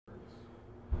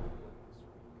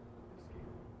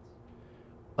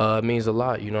It means a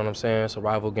lot, you know what I'm saying? It's a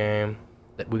rival game.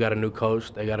 We got a new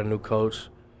coach. They got a new coach.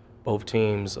 Both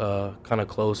teams kind of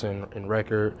close in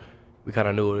record. We kind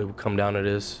of knew it would come down to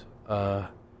this. I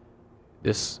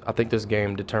think this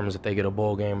game determines if they get a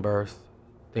bowl game berth,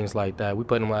 things like that. We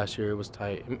played them last year. It was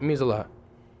tight. It means a lot.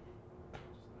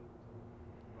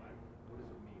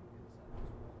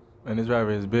 And this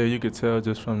rivalry is big. You could tell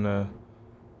just from the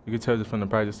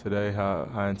practice today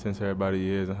how intense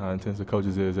everybody is and how intense the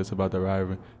coaches is. It's about the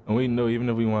rivalry. And we knew even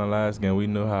if we won last game, we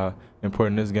knew how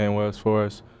important this game was for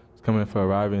us. It's coming in for a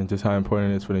rivalry and just how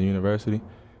important it is for the university.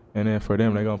 And then for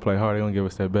them, they're gonna play hard. They're gonna give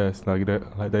us their best, like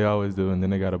they always do. And then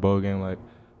they got a bowl game, like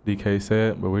DK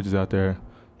said. But we're just out there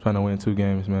trying to win 2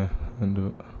 games, man, and do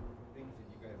it.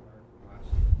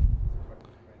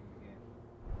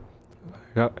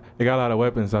 They got a lot of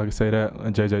weapons, I can say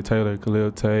that. J.J. Taylor,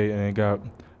 Khalil Tate, and got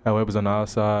weapons on the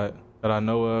outside that I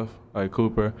know of, like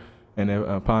Cooper and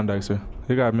Pondexter.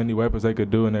 They got many weapons they could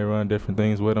do, and they run different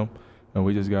things with them. And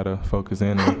we just got to focus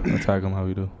in and attack them how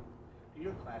we do. Do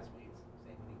your classmates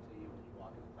say anything to you when you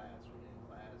walk in class or in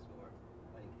class, or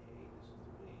like, hey, this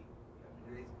is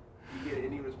the way? Do you get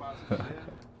any responses to them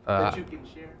that you can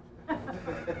share?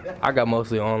 I got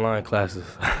mostly online classes.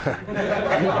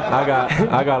 I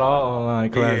got all online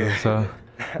classes, yeah. So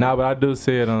but I do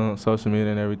see it on social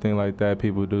media and everything like that.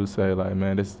 People do say like,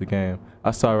 man, this is the game.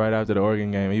 I saw it right after the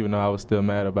Oregon game, even though I was still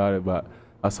mad about it, but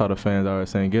I saw the fans already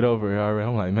saying, get over it already.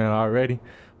 I'm like, man, already?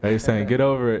 They saying, get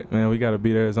over it, man. We got to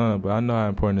beat Arizona. But I know how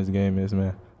important this game is,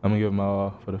 man. I'm going to give my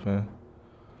all for the fans.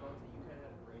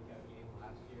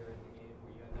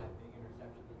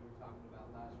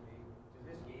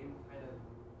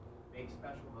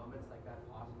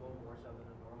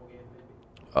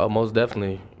 Most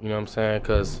definitely, you know what I'm saying?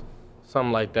 Because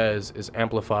something like that is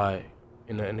amplified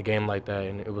in a game like that,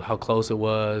 and it was how close it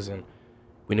was, and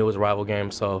we knew it was a rival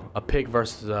game. So a pick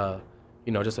versus,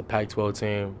 just a Pac-12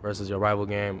 team versus your rival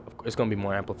game, it's going to be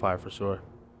more amplified for sure.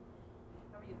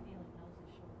 How are you feeling? How's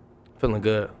the shoulder? Feeling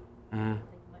good. Mm-hmm.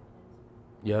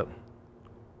 Yep.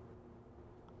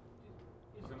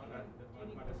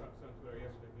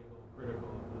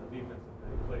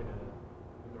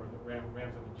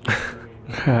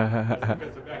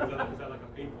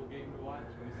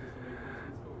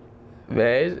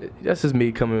 Man, that's just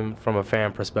me coming from a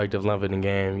fan perspective, loving the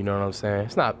game. You know what I'm saying?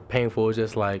 It's not painful. It's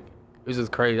just like it's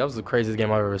just crazy. That was the craziest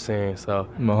game I've ever seen. So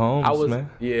Mahomes,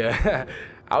 man. Yeah,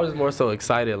 I was more so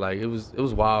excited. Like it was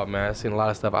wild, man. I've seen a lot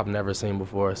of stuff I've never seen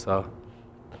before. So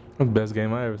the best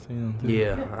game I ever seen.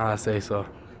 Yeah, I say so.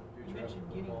 You mentioned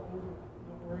getting over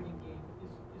the Oregon game.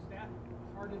 Is that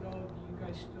hard at all? Do you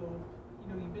guys still,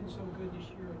 you've been so good this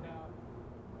year about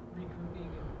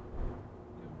regrouping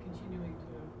and continuing to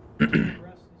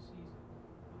progress this season?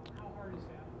 How hard is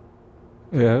that?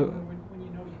 Yeah. When you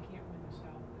know you can't win this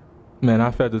out there. Man, I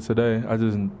felt it today. I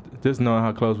just knowing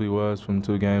how close we was from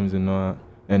 2 games and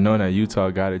knowing that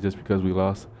Utah got it just because we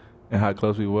lost and how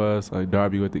close we was, like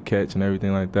Darby with the catch and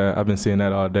everything like that. I've been seeing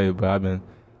that all day, but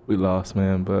we lost,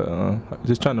 man. But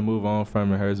just trying to move on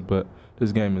from it hurts. But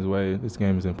this game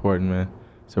is important, man.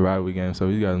 It's a rivalry game, so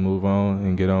we got to move on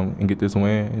and get this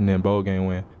win and then bowl game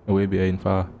win, and we'll be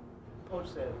 8-5. Coach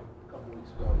said a couple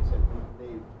weeks ago, he said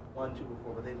they won 2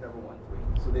 before, but they've never won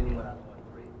 3. So then you went out and won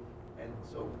 3. And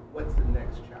so what's the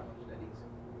next challenge that he's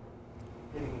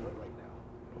hitting you with right now?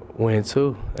 Win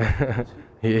 2.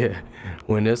 Yeah,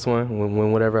 win this one,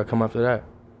 win whatever I come after that.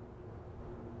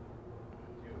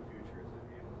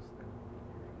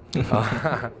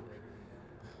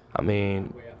 I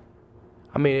mean,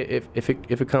 if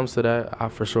it comes to that, I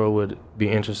for sure would be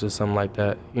interested in something like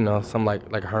that. Something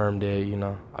like Herm did.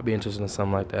 I'd be interested in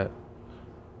something like that.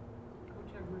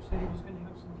 Coach Edwards said he was going to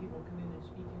have some people come in and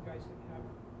speak. You guys that have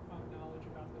knowledge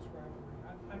about this rivalry.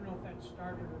 I don't know if that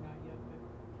started or not yet,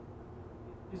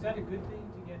 but is that a good thing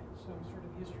to get some sort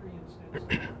of history and sense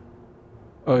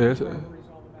of Oh yes. what the rivalry's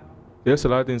all about? Yes, a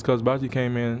lot of things. Coach Bochy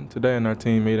came in today in our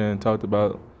team meeting and talked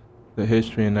about the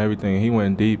history and everything. He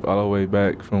went deep all the way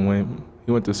back from when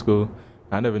he went to school.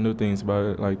 I never knew things about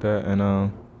it like that,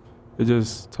 and it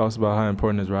just talks about how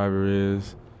important this rivalry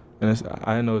is. And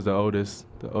I didn't know it's the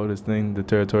oldest thing, the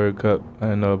Territorial Cup. I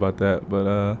didn't know about that,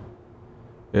 but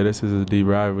yeah, this is a deep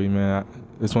rivalry, man.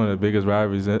 It's one of the biggest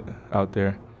rivalries out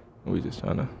there. We just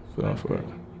trying to put on for it.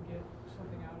 You get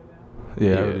something out of that?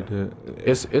 Yeah, I really did.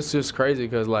 It's just crazy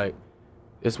because like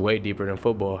it's way deeper than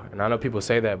football, and I know people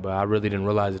say that, but I really didn't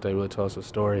realize that they really told us a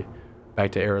story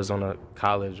back to Arizona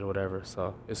College or whatever.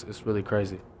 So it's really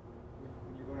crazy.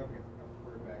 When you're going up against a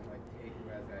quarterback like Tate who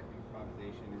has that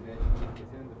improvisation, is it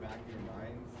in the back of your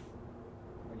minds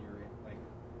when you're like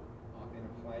in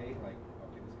a play, like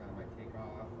okay, this guy might take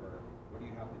off, or what do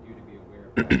you have to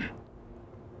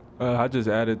I just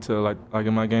added to like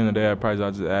in my game today at Price.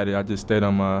 I just stayed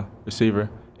on my receiver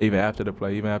even after the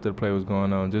play was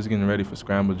going on, just getting ready for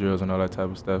scramble drills and all that type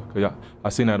of stuff. Cause I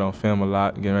seen that on film a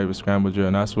lot, getting ready for scramble drill,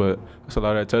 and that's a lot of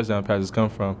that touchdown passes come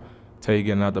from. Tay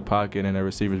getting out the pocket and the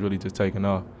receivers really just taking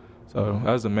off. So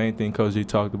that was the main thing Coach G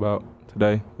talked about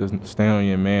today, just stay on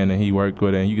your man, and he worked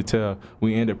with it. And you could tell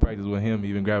we ended practice with him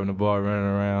even grabbing the ball, running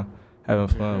around, having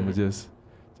fun, but just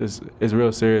it's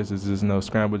real serious. It's just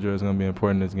scramble drill is going to be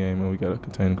important in this game, and we got to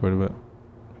contain the quarterback.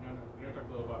 You talked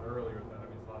a little about earlier that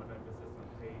it's a lot of emphasis on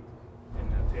Tate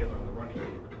and Taylor in the running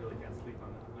game, but you really can't sleep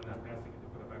on that passing game. They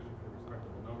put up actually pretty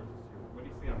respectable numbers this year. What do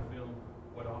you see on film?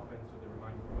 What offense do they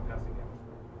remind you from a passing game?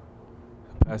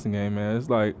 Passing game, man.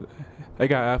 It's like they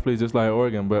got athletes just like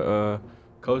Oregon, but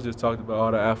Coach just talked about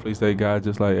all the athletes they got,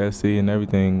 just like SC and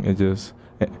everything. It just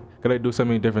cause they do so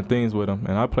many different things with them.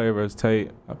 And I played versus Tate.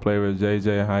 I played versus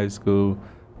JJ in high school.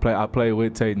 I played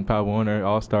with Tate and Pop Warner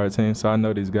All-Star team, so I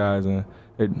know these guys, and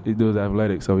they do is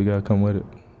athletic, so we gotta come with it. Will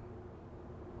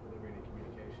there be any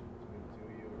communication between the two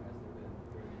of you, or has there been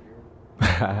during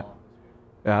the year?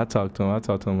 Yeah, I talked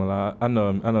to him a lot. I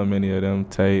know many of them.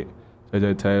 Tate,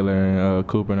 JJ Taylor, and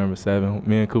Cooper, number 7.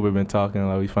 Me and Cooper been talking,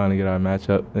 like we finally get our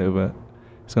matchup, but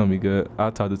it's gonna be good.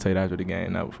 I'll talk to Tate after the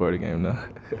game, not before the game, though.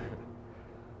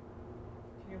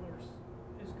 Taylor's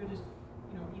as good as,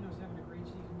 Eno's having a great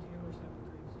season, Taylor's having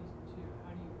a great season too.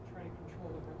 How do you try to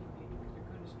control the running game? Because it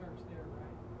kind of starts there,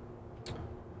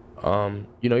 right?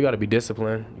 You got to be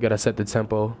disciplined. You got to set the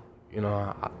tempo.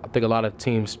 I think a lot of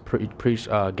teams preach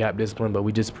gap discipline, but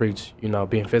we just preach,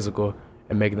 being physical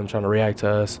and making them trying to react to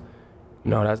us.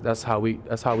 That's how we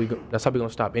gonna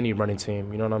stop any running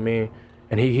team. You know what I mean?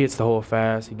 And he hits the hole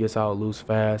fast. He gets out loose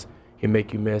fast. He'll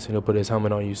make you miss, and he'll put his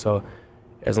helmet on you. So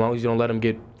as long as you don't let him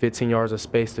get 15 yards of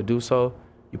space to do so,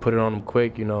 you put it on him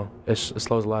quick. It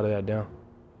slows a lot of that down.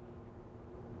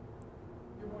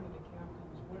 You're one of the captains.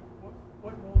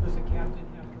 What role does a captain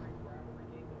have during a rivalry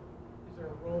game? Is there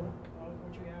a role of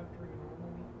what you have during a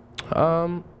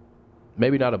normal week?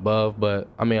 Maybe not above, but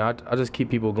I just keep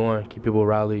people going, keep people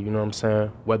rallied. You know what I'm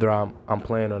saying? Whether I'm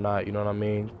playing or not, you know what I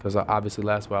mean? Because obviously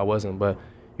last week I wasn't, but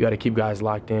you got to keep guys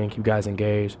locked in, keep guys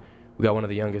engaged. We got one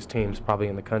of the youngest teams probably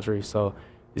in the country, so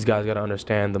these guys got to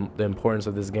understand the importance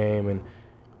of this game and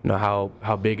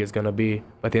how big it's gonna be.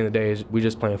 But at the end of the day, we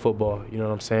just playing football. You know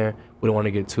what I'm saying? We don't want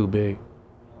to get too big. On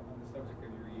the subject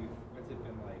of your youth, what's it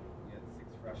been like? You had 6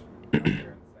 freshmen out there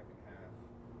in the second half,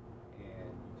 and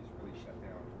you just really shut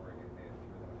down Oregon. They had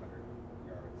fewer than 100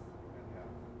 yards in that half.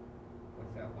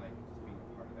 What's that like, just being a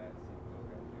part of that and seeing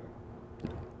what those guys are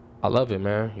doing? I love it,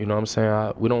 man. You know what I'm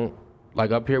saying? We don't,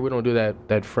 like up here, we don't do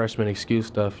that freshman excuse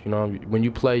stuff. When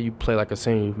you play like a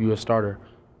senior. You a starter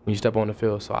when you step on the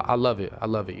field. So I love it.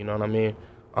 You know what I mean?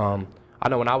 I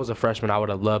know when I was a freshman, I would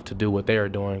have loved to do what they are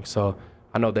doing. So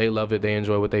I know they love it. They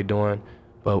enjoy what they're doing.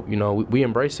 But, we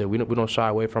embrace it. We don't shy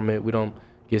away from it. We don't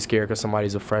get scared because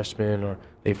somebody's a freshman or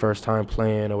they first time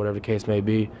playing or whatever the case may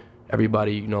be.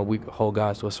 Everybody, we hold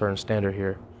guys to a certain standard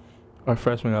here. Our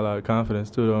freshmen got a lot of confidence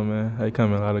too, though, man. They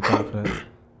come in a lot of confidence.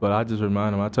 But I just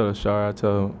remind them. I tell Ashar, I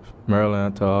tell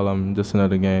Maryland, I tell all of them, just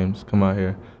another game. Just come out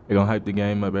here. They're going to hype the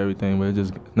game up, everything. But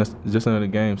it's just another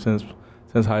game since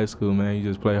high school, man. You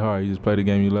just play hard. You just play the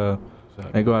game you love.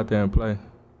 Exactly. And go out there and play.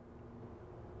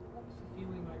 What was the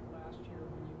feeling like last year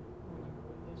when you won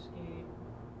this game?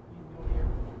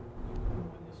 You won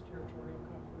this Territorial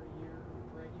Cup for a year,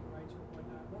 bragging rights or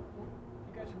whatnot. Do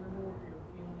you guys remember what you were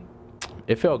feeling?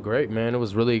 It felt great, man. It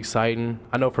was really exciting.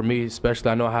 I know for me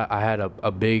especially, I know I had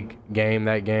a big game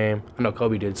that game. I know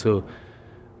Kobe did too.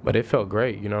 But it felt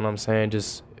great, you know what I'm saying?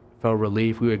 Just felt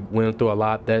relief. We went through a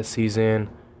lot that season,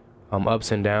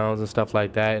 ups and downs and stuff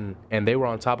like that. And they were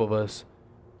on top of us,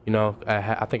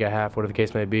 I think at half, whatever the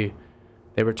case may be.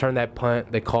 They returned that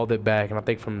punt. They called it back. And I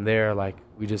think from there,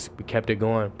 we kept it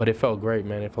going. But it felt great,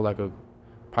 man. It felt like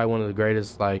probably one of the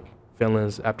greatest,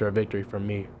 feelings after a victory for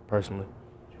me personally.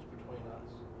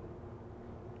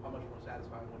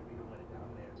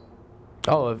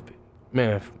 Oh,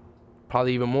 man,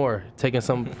 probably even more. Taking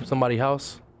somebody's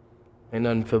house, ain't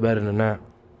nothing feel better than that.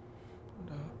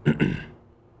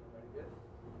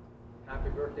 Happy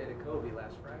birthday to Kobe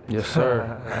last Friday. Yes,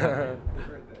 sir. Happy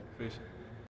birthday. Appreciate it.